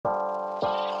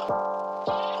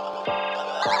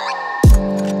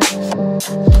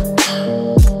Hey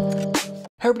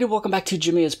everybody, welcome back to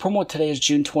Jimmy's Promo. Today is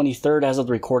June 23rd as of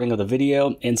the recording of the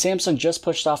video, and Samsung just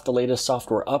pushed off the latest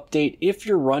software update if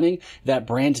you're running that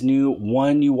brand new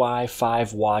One UI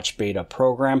 5 Watch beta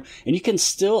program, and you can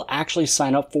still actually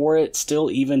sign up for it still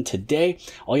even today.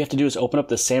 All you have to do is open up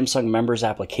the Samsung members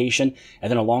application, and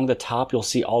then along the top you'll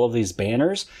see all of these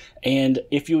banners. And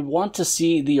if you want to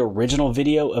see the original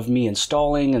video of me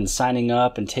installing and signing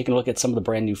up and taking a look at some of the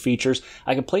brand new features,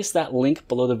 I can place that link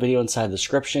below the video inside the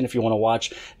description if you want to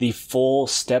watch the full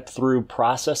step through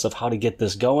process of how to get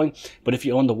this going. But if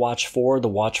you own the Watch 4, the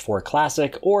Watch 4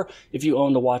 Classic, or if you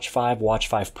own the Watch 5, Watch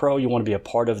 5 Pro, you want to be a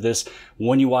part of this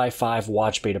One UI 5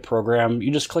 Watch beta program,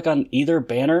 you just click on either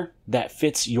banner that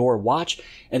fits your watch,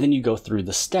 and then you go through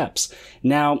the steps.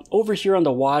 Now, over here on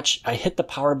the watch, I hit the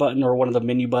power button or one of the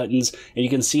menu buttons, and you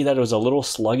can see that it was a little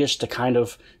sluggish to kind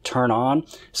of turn on.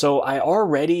 So I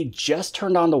already just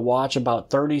turned on the watch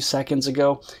about 30 seconds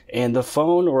ago, and the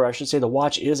phone, or I should say the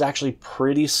watch, is actually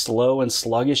pretty slow and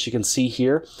sluggish. You can see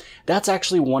here. That's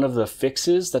actually one of the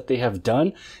fixes that they have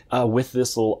done with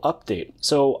this little update.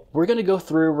 So we're going to go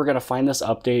through, we're going to find this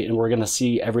update, and we're going to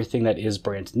see everything that is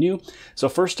brand new. So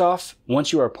first off,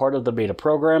 once you are part of the beta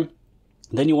program,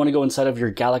 then you want to go inside of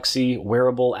your Galaxy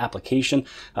wearable application,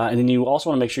 and then you also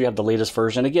want to make sure you have the latest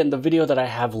version. Again, the video that I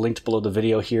have linked below the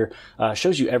video here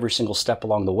shows you every single step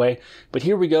along the way. But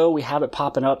here we go, we have it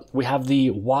popping up. We have the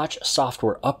watch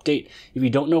software update. If you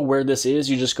don't know where this is,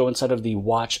 you just go inside of the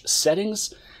watch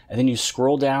settings, and then you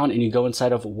scroll down and you go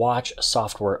inside of Watch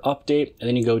Software Update, and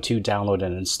then you go to Download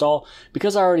and Install.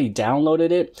 Because I already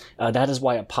downloaded it, that is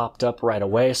why it popped up right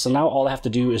away. So now all I have to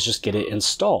do is just get it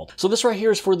installed. So this right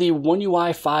here is for the One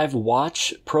UI 5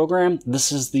 Watch program.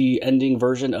 This is the ending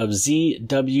version of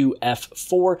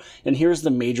ZWF4, and here's the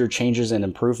major changes and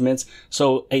improvements.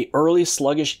 So a early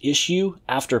sluggish issue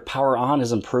after power on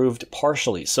is improved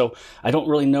partially. So I don't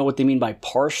really know what they mean by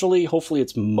partially. Hopefully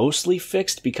it's mostly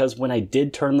fixed, because when I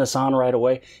did turn this on right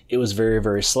away, it was very,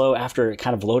 very slow. After it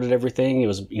kind of loaded everything, it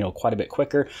was, quite a bit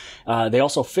quicker. They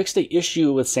also fixed the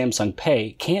issue with Samsung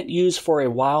Pay. Can't use for a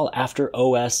while after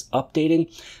OS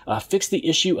updating. Fixed the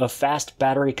issue of fast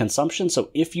battery consumption. So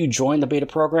if you joined the beta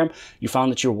program, you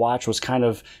found that your watch was kind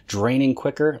of draining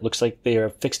quicker. Looks like they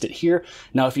fixed it here.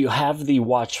 Now, if you have the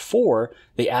Watch 4,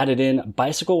 they added in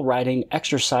bicycle riding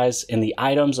exercise in the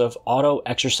items of auto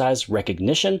exercise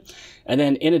recognition, and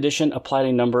then in addition applied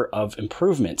a number of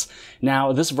improvements.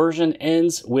 Now this version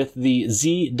ends with the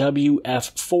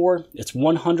ZWF4. It's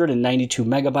 192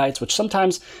 megabytes, which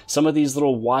sometimes some of these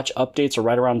little watch updates are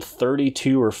right around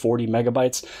 32 or 40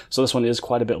 megabytes. So this one is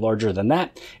quite a bit larger than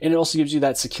that. And it also gives you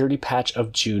that security patch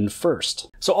of June 1st.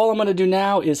 So all I'm going to do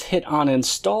now is hit on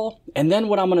install. And then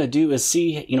what I'm going to do is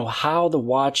see, how the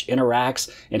watch interacts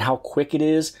and how quick it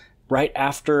is right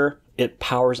after it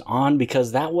powers on,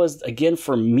 because that was, again,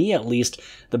 for me at least,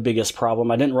 the biggest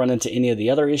problem. I didn't run into any of the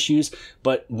other issues,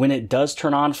 but when it does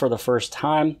turn on for the first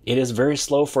time, it is very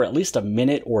slow for at least a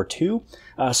minute or two.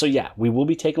 So yeah, we will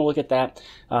be taking a look at that.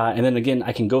 And then again,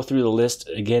 I can go through the list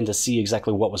again to see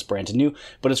exactly what was brand new,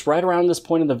 but it's right around this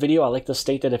point in the video. I like to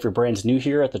state that if you're brand new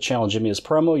here at the channel Jimmy is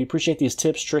Promo, you appreciate these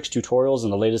tips, tricks, tutorials,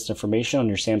 and the latest information on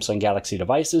your Samsung Galaxy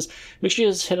devices. Make sure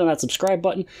you just hit on that subscribe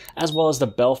button, as well as the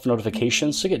bell for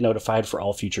notifications to get notified for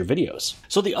all future videos.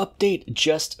 So the update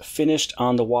just finished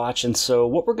on the watch, and so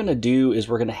what we're going to do is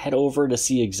we're going to head over to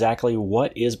see exactly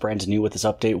what is brand new with this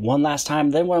update one last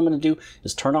time. Then what I'm going to do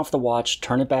is turn off the watch,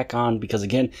 turn it back on, because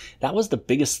again, that was the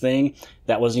biggest thing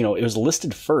that was, it was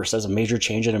listed first as a major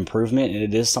change and improvement, and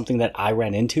it is something that I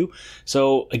ran into.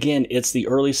 So again, it's the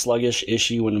early sluggish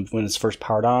issue when it's first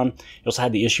powered on. You also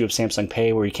had the issue of Samsung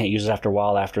Pay where you can't use it after a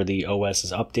while after the OS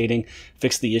is updating.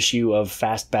 Fixed the issue of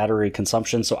fast battery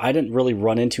consumption. So I didn't really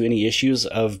run into any issues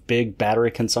of big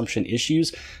battery consumption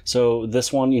issues. So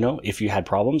this one, if you had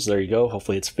problems, there you go.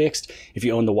 Hopefully it's fixed. If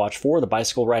you own the Watch 4, the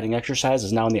bicycle riding exercise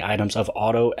is now in the items of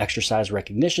auto exercise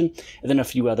recognition, and then a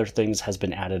few other things has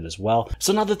been added as well.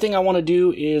 So another thing I want to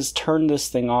do is turn this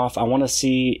thing off. I want to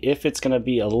see if it's going to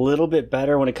be a little bit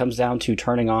better when it comes down to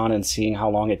turning on and seeing how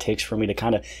long it takes for me to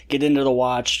kind of get into the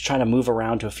watch, trying to move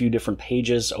around to a few different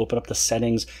pages, open up the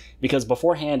settings, because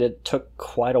beforehand it took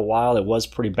quite a while. It was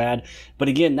pretty bad. But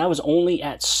again, that was only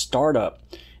at startup.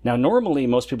 Now, normally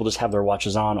most people just have their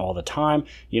watches on all the time.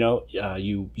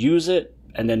 You use it,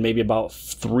 and then maybe about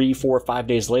 3, 4, 5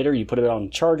 days later, you put it on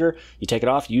charger, you take it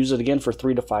off, use it again for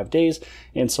 3 to 5 days,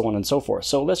 and so on and so forth.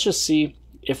 So let's just see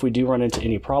if we do run into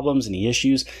any problems, any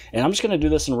issues. And I'm just going to do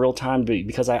this in real time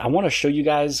because I want to show you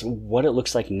guys what it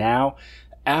looks like now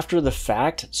after the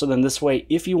fact. So then this way,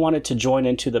 if you wanted to join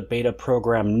into the beta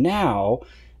program now,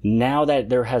 now that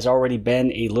there has already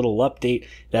been a little update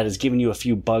that has given you a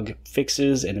few bug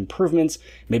fixes and improvements,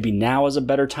 maybe now is a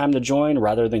better time to join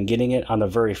rather than getting it on the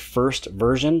very first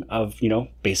version of,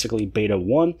 basically beta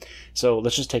 1. So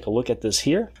let's just take a look at this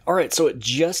here. All right, so it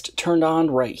just turned on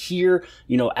right here.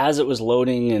 As it was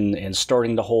loading and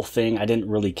starting the whole thing, I didn't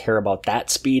really care about that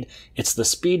speed. It's the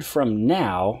speed from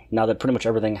now that pretty much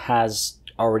everything has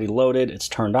already loaded, it's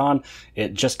turned on,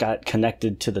 it just got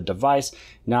connected to the device.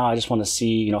 Now I just want to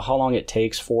see, how long it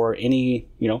takes for any,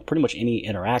 pretty much any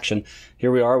interaction.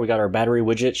 Here we are, we got our battery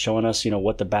widget showing us,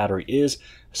 what the battery is.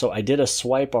 So I did a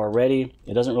swipe already.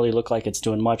 It doesn't really look like it's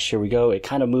doing much. Here we go. It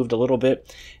kind of moved a little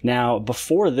bit. Now,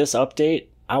 before this update,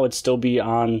 I would still be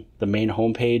on the main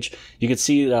homepage. You can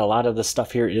see that a lot of the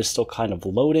stuff here is still kind of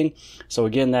loading. So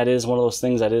again, that is one of those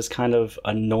things that is kind of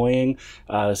annoying.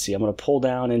 Let's see, I'm going to pull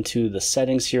down into the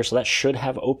settings here. So that should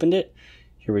have opened it.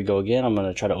 Here we go again. I'm going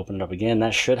to try to open it up again.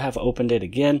 That should have opened it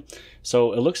again.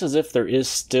 So it looks as if there is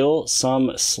still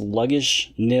some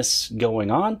sluggishness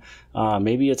going on.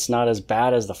 Maybe it's not as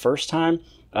bad as the first time.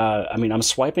 I'm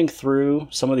swiping through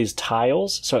some of these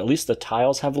tiles. So at least the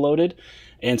tiles have loaded.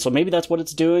 And so maybe that's what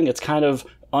it's doing. It's kind of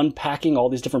unpacking all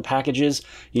these different packages.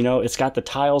 It's got the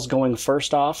tiles going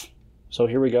first off. So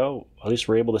here we go. At least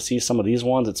we're able to see some of these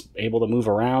ones. It's able to move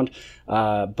around.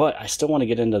 But I still want to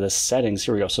get into the settings.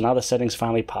 Here we go. So now the settings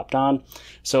finally popped on.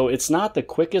 So it's not the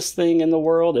quickest thing in the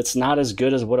world. It's not as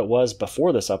good as what it was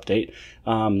before this update.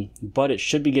 But it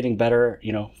should be getting better,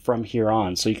 from here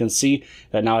on. So you can see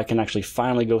that now I can actually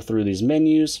finally go through these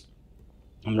menus.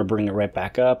 I'm going to bring it right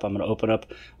back up. I'm going to open up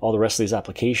all the rest of these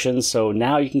applications. So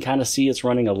now you can kind of see it's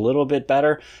running a little bit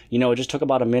better. It just took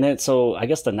about a minute. So I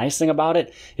guess the nice thing about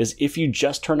it is if you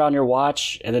just turned on your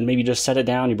watch and then maybe just set it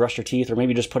down, you brush your teeth, or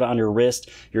maybe just put it on your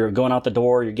wrist, you're going out the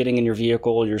door, you're getting in your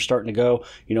vehicle, you're starting to go,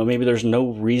 maybe there's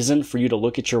no reason for you to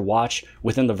look at your watch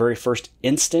within the very first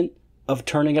instant of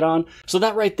turning it on. So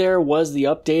that right there was the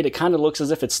update. It kind of looks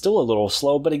as if it's still a little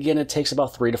slow, but again, it takes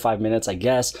about 3 to 5 minutes, I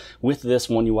guess, with this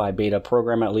One UI beta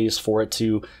program at least, for it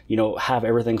to, have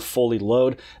everything fully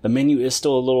load. The menu is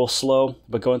still a little slow,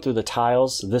 but going through the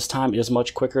tiles this time is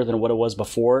much quicker than what it was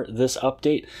before this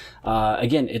update.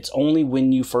 Again, it's only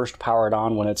when you first power it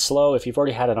on when it's slow. If you've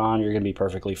already had it on, you're going to be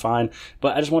perfectly fine.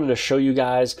 But I just wanted to show you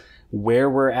guys where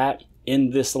we're at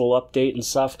in this little update and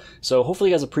stuff. So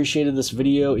hopefully you guys appreciated this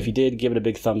video. If you did, give it a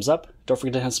big thumbs up. Don't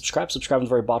forget to hit subscribe on the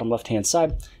very bottom left hand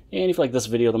side. And if you like this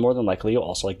video, then more than likely you'll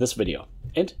also like this video.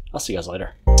 And I'll see you guys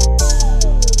later.